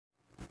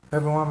Hey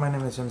everyone, my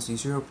name is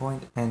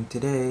SMG4, and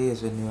today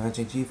is a new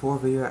SMG4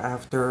 video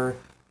after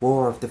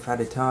War of the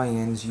Fat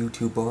Italians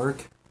YouTube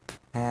arc.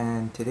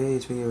 And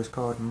today's video is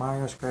called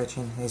Mario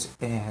Scratching His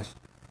Ass.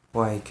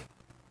 Like,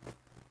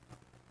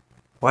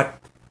 what?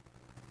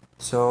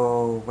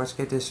 So, let's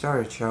get this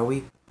started, shall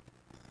we?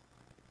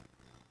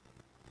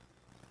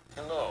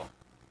 Hello.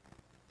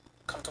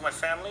 Come to my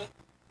family?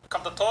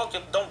 Come to talk? You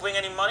don't bring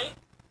any money?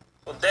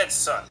 Well, dead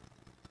son.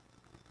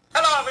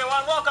 Hello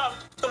everyone, welcome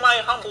to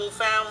my humble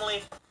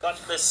family. Got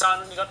the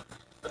son, you got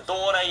the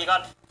daughter, you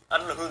got, I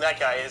don't know who that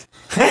guy is.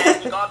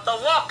 And you got the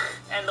Rock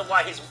and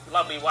his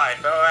lovely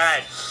wife,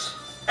 alright.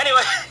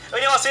 Anyway,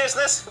 in all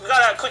seriousness, we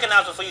got a quick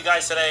announcement for you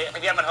guys today.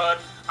 If you haven't heard,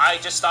 I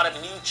just started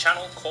a new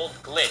channel called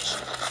Glitch.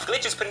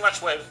 Glitch is pretty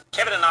much where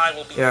Kevin and I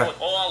will be putting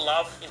all our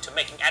love into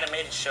making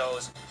animated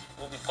shows.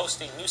 We'll be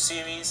posting new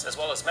series as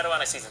well as Meta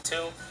Runner Season 2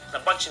 and a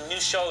bunch of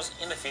new shows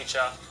in the future.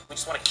 We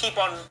just want to keep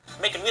on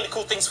making really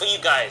cool things for you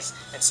guys.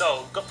 And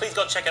so, please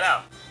go check it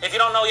out. If you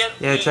don't know yet,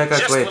 we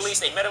just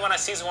released a Meta Runner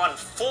Season 1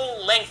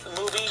 full-length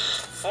movie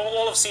for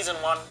all of Season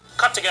 1,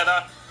 cut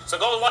together. So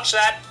go and watch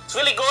that. It's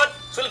really good.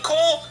 It's really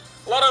cool.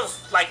 A lot of,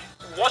 like,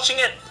 watching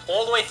it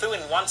all the way through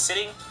in one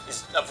sitting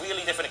is a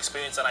really different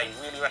experience, and I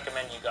really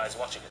recommend you guys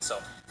watching it. So,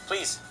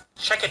 please,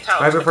 check it out.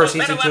 Right before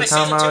Season 2 is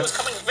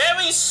coming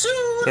very soon.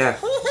 Yeah,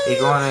 if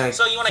you want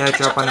to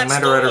catch up on the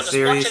Meta Runner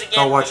series,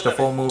 go watch the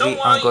full movie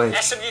on Glitch.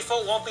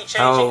 SMG4 won't be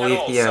changing I'll at leave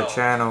all, the so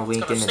channel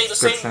link in the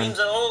description. Memes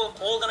are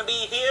all going to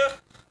be here.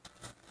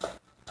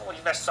 Oh,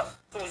 you messed up.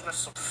 Oh, you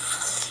messed up.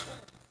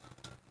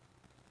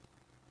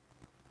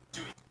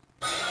 Do it.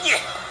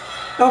 Yeah.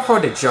 Go for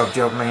the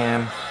jump,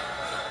 man.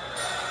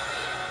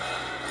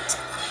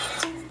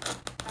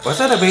 Was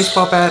that a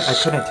baseball bat? I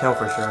couldn't tell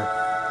for sure.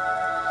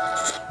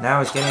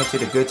 Now it's getting into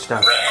the good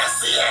stuff.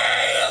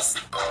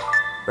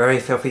 Very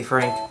filthy,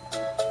 Frank.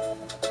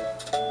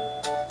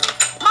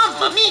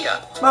 Mamma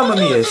mia! Mamma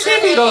mia!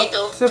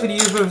 Sempre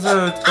use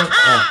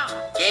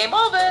Game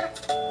over!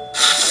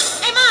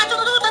 Ma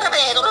tutto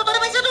davvero, non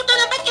mai seduto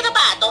nel macchina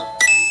pato!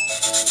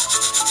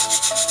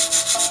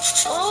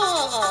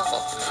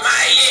 Oh!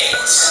 My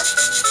lips!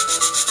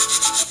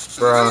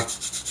 Bruh.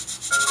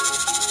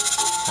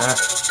 Huh?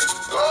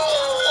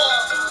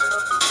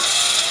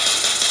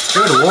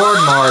 Good lord,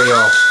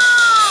 Mario.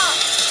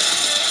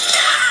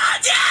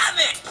 Damn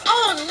it!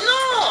 Oh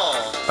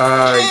no!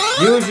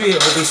 Usually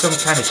it will be some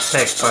kind of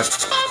tech, but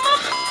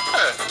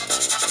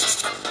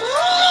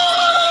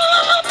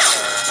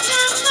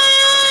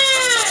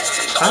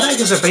I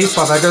think it's a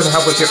baseball that doesn't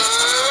help with your.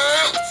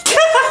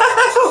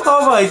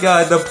 Oh my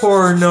god, the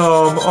poor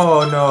gnome.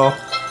 Oh no.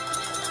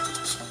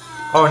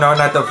 Oh no,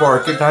 not the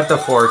fork. Not the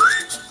fork.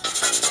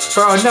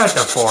 Bro, not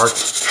the fork.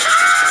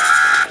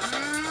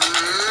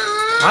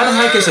 How the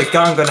heck is a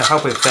gun gonna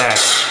help with that?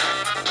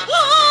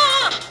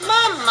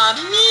 Mamma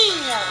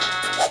mia!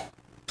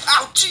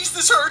 Ow, jeez,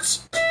 this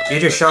hurts! You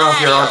just shot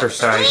off your other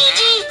side.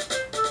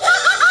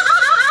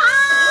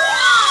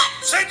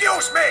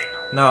 Seduce me!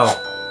 No.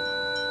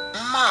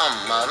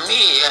 Mamma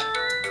mia!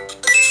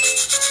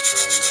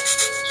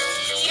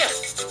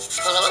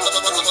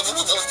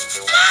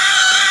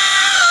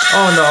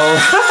 Oh no.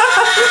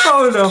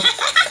 Oh no.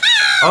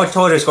 Oh,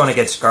 Toad's gonna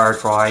get scarred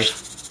for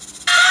life.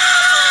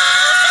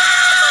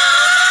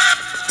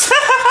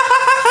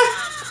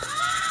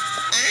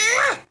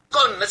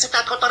 Se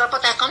tako troppo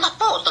teko na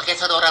foto che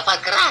sadora fa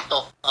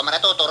grato. Omra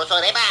tutto rosso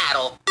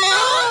reparo.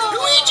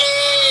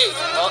 Luigi!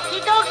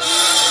 Okidoki!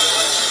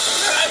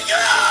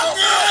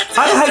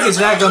 How the heck is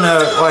that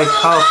gonna like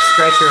help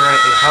scratch your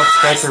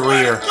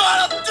rear?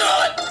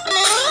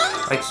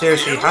 Like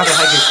seriously, how the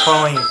heck is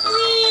falling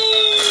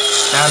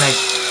down and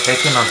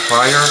catching on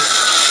fire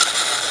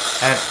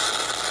and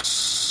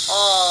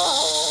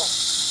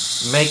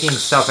making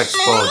stuff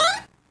explode?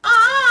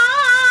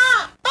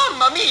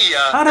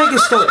 How the heck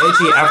is still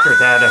edgy after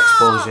that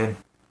explosion?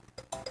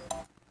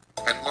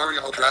 And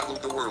Mario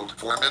traveled the world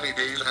for many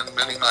days and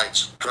many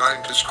nights,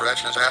 trying to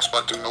scratch his ass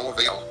but to no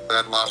avail.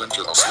 That wasn't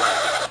a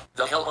slap.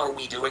 The hell are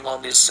we doing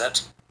on this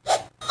set?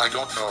 I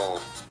don't know.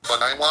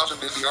 But I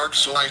wasn't in the arc,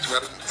 so I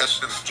threatened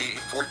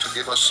SMG4 to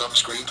give us some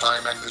screen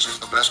time, and this is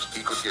the best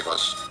he could give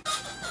us.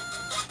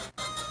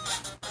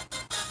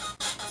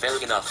 Fair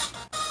enough.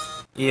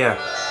 Yeah.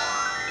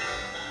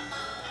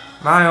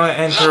 Mario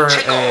enter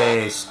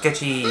a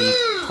sketchy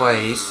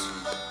place.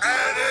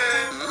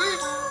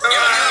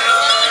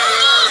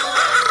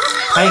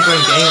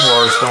 Penguin Game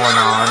War is going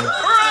on.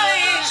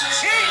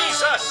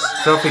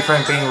 Sophie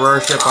Frank being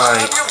worshipped by.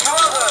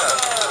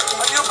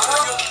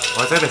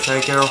 Was that a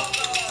Psycho?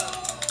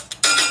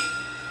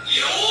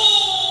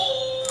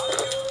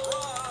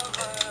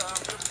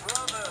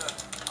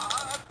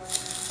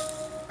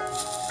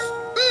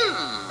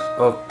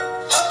 Oh.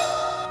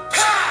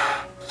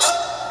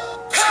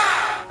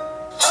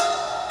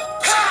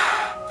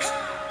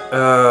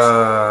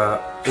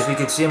 If you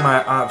can see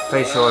my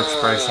facial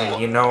expression,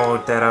 you know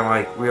that I'm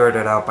like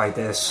weirded out by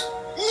this.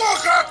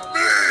 Look at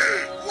me!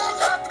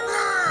 Look at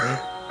me!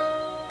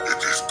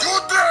 It is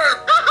good day!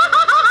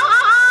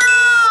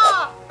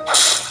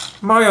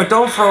 Mario,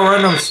 don't throw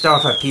random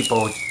stuff at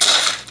people. I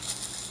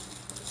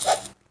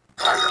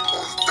am the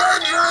most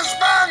dangerous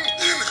man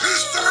in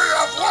history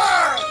of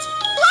worlds!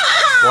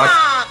 What?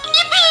 I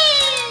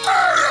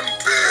am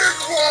Big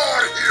War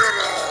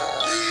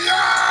Hero!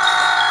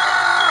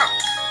 Yeah!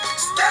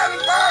 Stand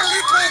by,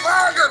 little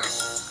wagon!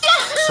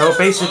 So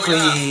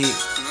basically,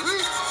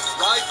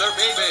 Right there,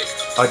 baby.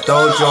 a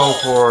dojo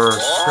for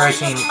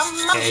scratching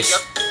is.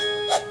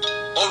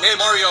 Oh, hey,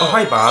 Mario. Oh,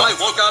 hi, Bob. I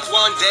woke up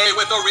one day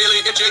with a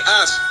really itchy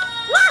ass.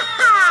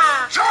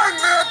 Join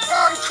me at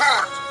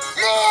Bancart!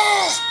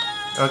 Move!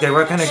 Okay,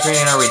 what kind of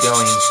training are we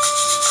doing?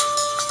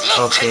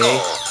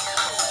 Okay.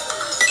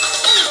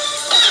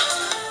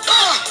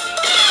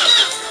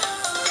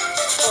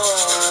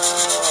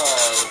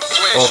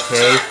 Swish,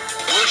 Okay. zap,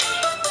 whoosh,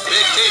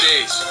 big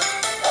titties.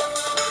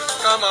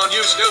 Come on,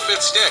 you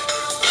stupid stick.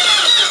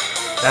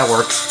 That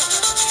works.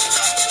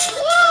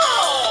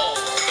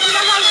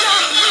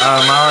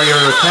 Mario,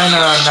 you're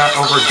kinda not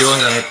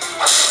overdoing it.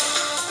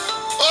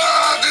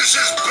 Ah, this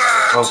is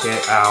bad! Okay,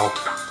 ow.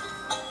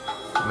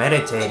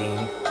 Meditating?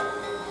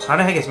 How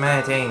the heck is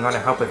meditating gonna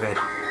help with it?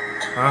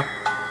 Huh?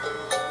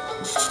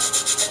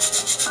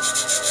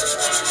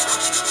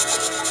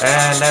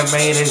 And that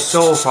made his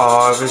soul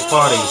fall out of his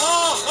body.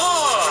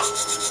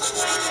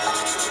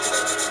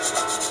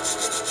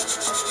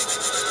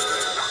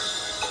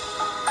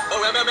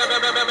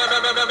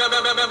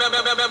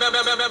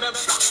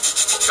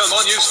 Come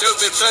on, you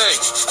stupid thing.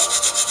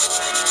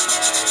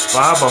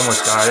 Bob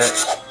almost got it.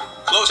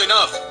 Close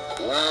enough.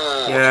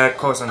 Yeah,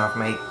 close enough,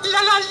 mate.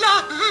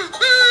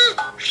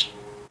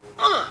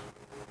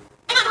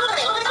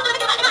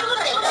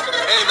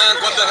 Hey, man,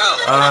 what the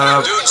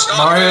hell? Dude, stop,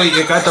 Mario, man.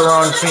 you got the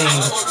wrong thing.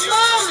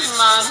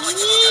 I'm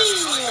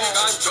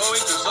going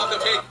to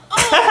suffocate.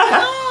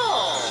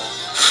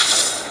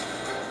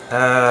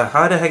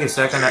 How the heck is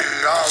that gonna...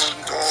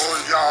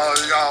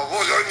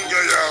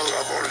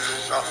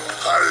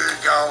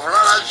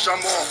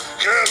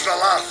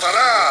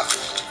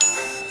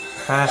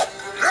 Huh?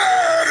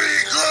 Very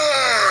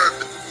good!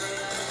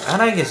 How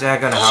the heck is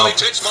that gonna Holy help?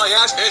 tits, my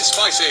ass is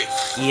spicy.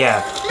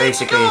 Yeah,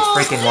 basically, it's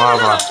freaking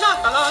lava.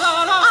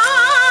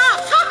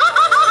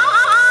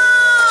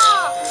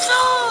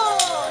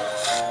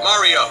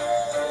 Mario,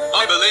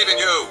 I believe in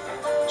you.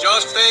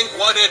 Just think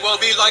what it will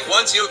be like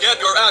once you get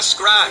your ass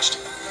scratched.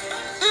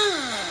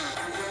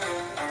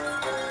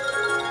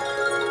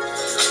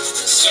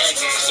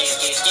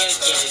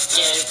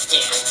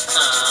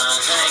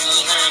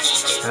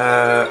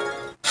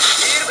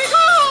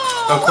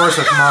 Of course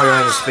with Mario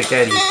and his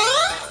spaghetti.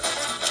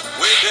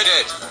 We did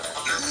it.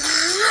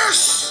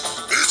 Yes!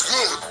 It's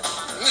good!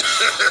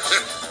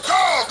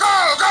 Go,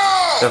 go,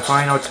 go! The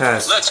final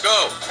test. Let's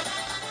go.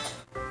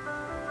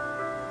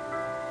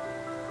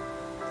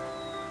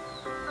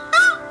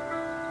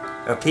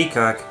 A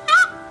peacock.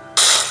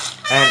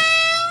 And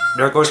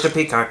there goes the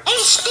peacock. Hey,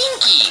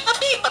 Stinky!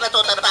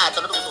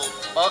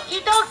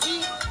 Okie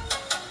dokie.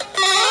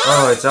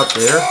 Oh, it's up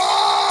there?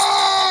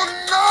 Oh,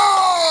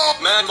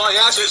 no! Man, my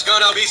ass is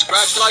gonna be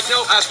scratched like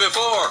no ass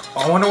before.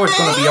 I wonder what's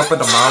gonna be up at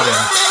the mountain.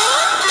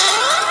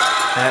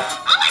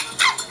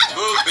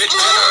 Move, bitch,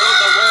 get out of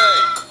the way.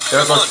 There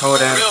Come goes on,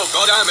 Toadam. Bill,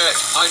 goddammit.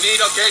 I need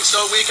a cake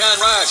so we can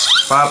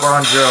rest. Bob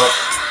on drill.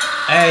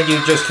 And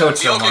you just killed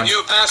Yo, someone. can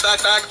you pass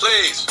that back,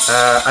 please?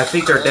 I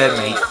think they're dead,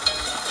 mate.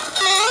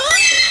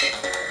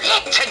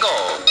 Let's go.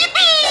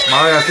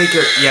 Mario, I think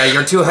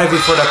you're too heavy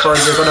for that bird.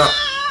 You're gonna...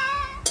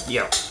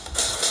 Yeah.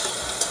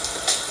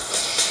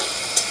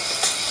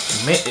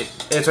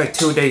 It's like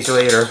 2 days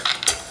later.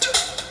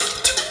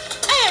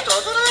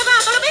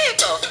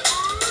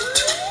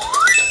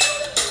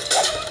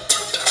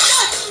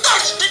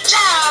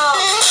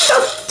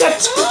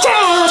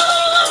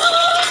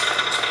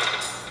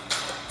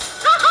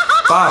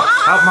 Bob,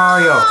 help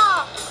Mario.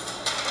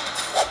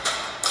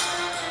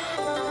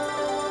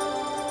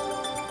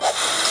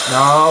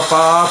 No,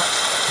 Bob.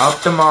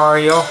 Help the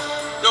Mario.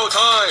 No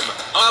time.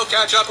 I'll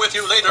catch up with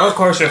you later. Of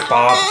course it's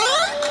Bob.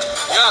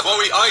 Yeah,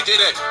 Bowie, I did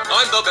it.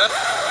 I'm the best.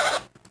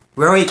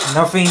 Really?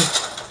 Nothing?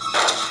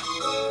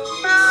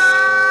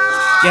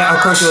 Yeah,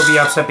 of course you'll be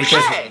upset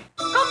because... Hey,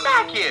 come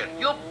back here,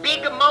 you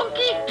big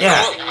monkey.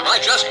 Yeah. Oh, I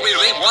just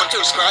really want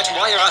to scratch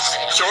my ass.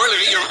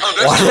 Surely you What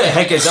understand. the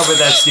heck is up with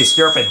that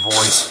disturbing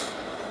voice?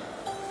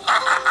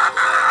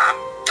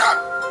 Come,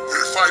 we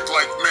fight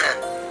like men.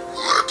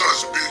 Let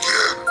us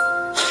begin.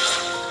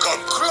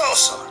 Come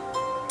closer.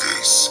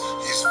 This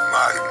is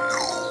my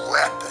new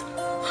weapon.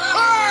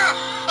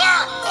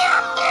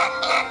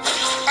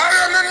 I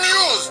am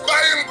amused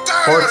by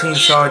entire... 14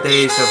 solid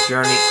days of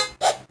journey.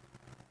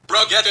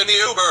 Bro, get in the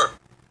Uber.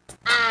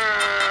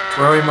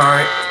 Really,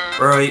 Mario?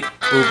 Really,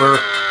 Uber?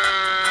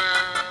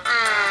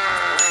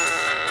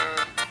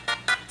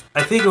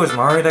 I think it was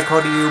Mario that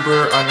called the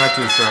Uber. I'm not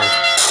too sure.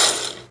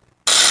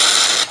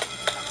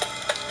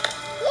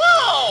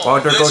 Well,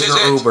 there This goes is your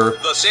it. Uber.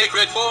 The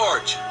Sacred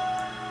Forge.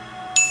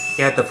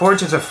 Yeah, the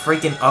forge is a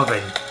freaking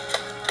oven.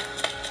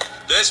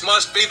 This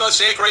must be the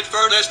sacred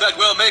furnace that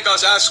will make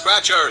us ass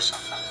scratchers.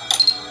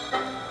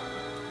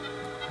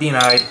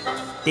 Denied.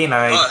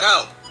 Denied.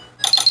 Hell.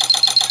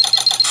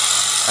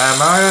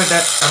 Mario,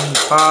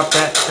 Bob,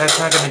 that's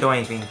not gonna do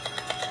anything.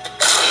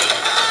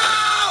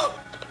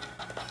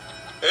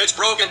 It's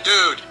broken,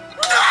 dude.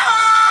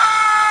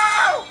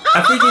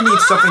 I think you need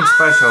something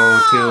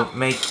special to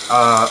make,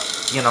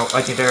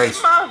 legendary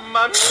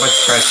Web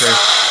Scratcher.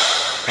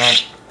 And,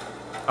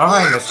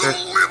 alright, mister.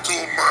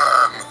 Little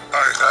man, I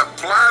have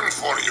plan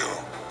for you.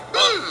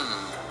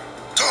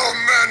 Too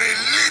many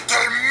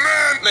little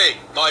men. Me,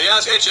 my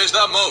ass itches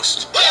the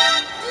most.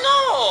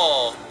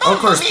 No! Of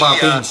course, Bob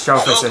being Don't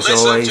selfish as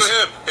listen always. to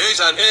him. He's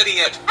an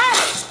idiot.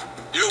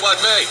 You what,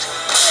 mate? It's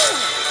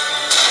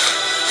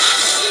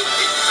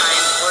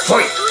time for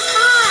Wait. you to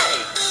try.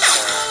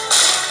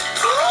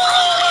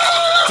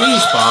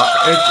 Jeez, Bob,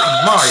 it's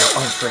Mario.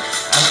 Oh, frick. I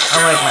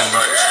like my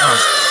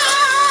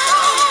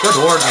Good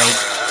lord, mate.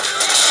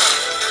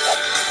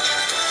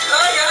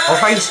 Oh,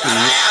 hi,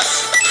 Steve.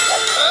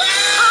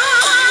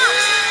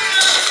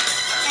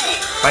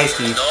 Hi,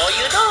 Steve. No,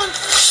 you don't.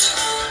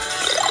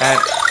 At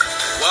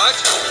What?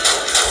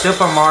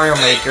 Super Mario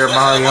Maker, What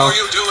Mario. are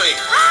you doing?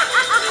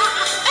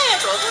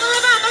 Ecco, sono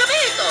arrivato, l'ho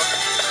visto.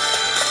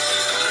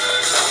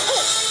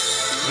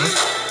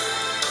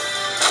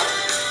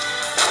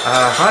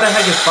 How the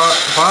heck is Bob?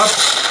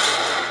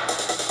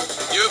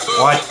 You fool.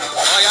 What?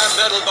 I am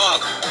Metal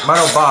Bob.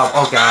 Metal Bob,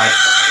 oh god.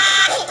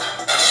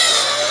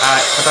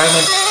 But I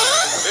meant,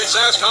 It's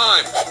ass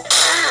time.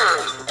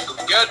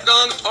 Get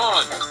dunked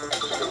on.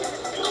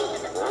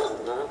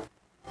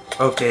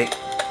 okay.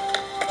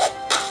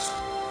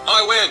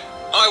 I win.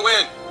 I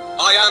win.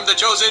 I am the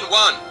chosen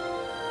one.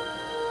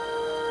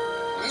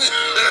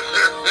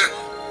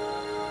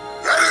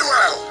 Very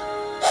well.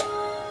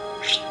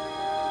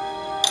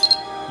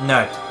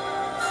 Nut.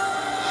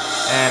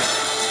 And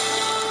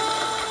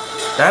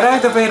that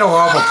activated a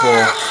lava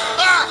pool.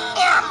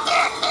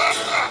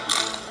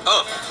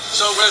 Oh,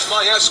 so where's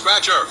my ass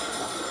scratcher?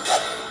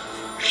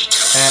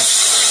 And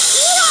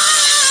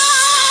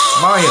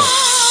Mario.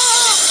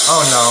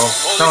 Oh no,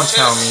 don't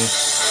tell me.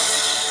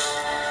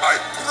 I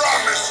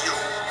promise you,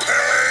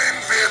 pain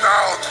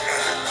without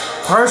end.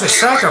 Perfect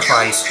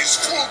sacrifice. His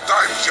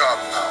full-time job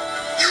now.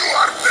 You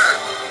are dead.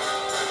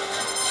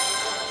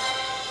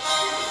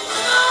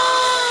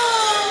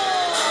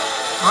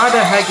 How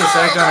the heck is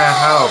that gonna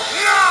help?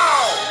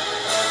 Now!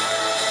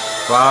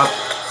 Bob,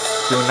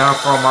 do not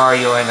throw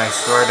Mario in, I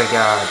swear to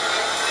God.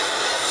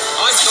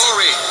 I'm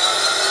sorry.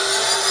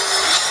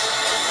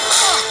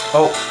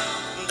 Oh,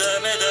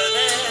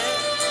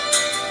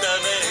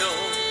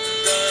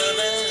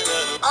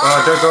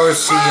 there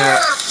goes the, Fire!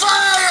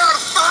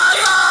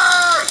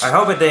 Fire! I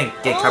hope it didn't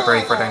get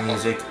copyright for that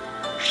music.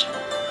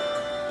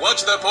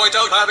 What's the point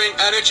of having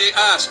an itchy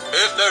ass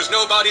if there's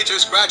nobody to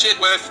scratch it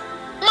with?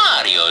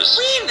 Mario's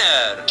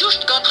winner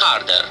just got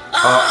harder.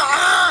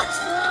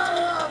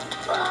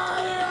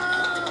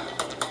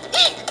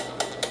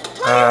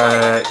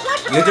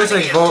 You just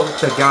invoked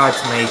the gods,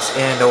 mates,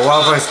 and the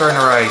lava is starting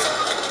to rise.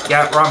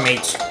 Yeah, wrong,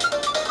 mates.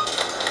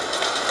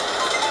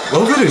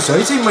 Lava is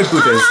rising, my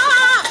Buddhas.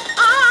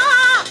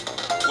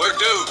 We're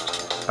doomed.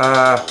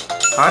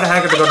 How the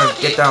heck are they gonna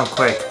get down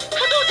quick?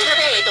 Caduti la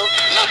vedo.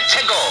 Let's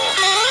go.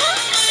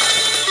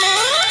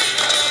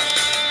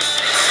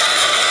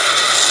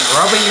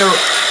 Rubbing the...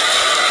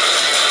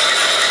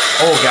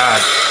 Oh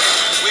god.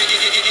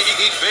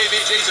 Baby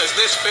Jesus,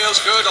 this feels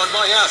good on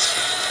my ass.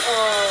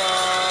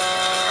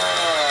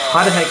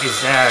 How the heck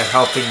is that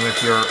helping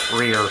with your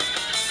rear?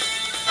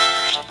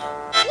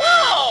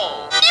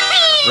 Whoa!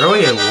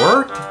 Really, it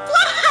worked?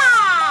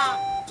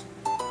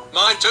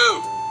 Mine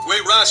too.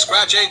 We were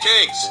scratching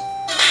kings.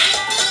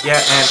 Yeah,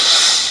 and...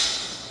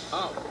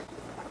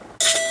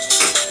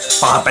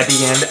 Bob at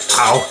the end.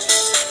 Ow.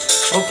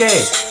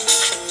 Okay.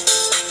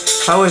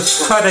 I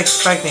was not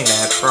expecting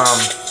that from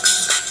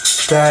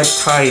that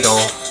title.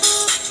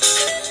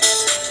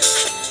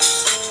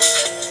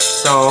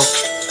 So...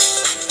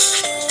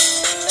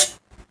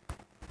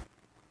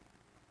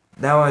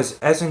 That was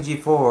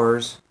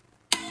SMG4's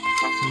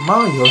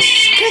Mario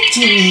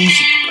Sketching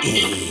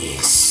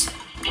is.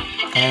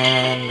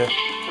 And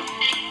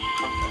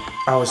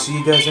I will see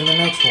you guys in the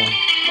next one.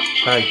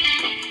 Bye.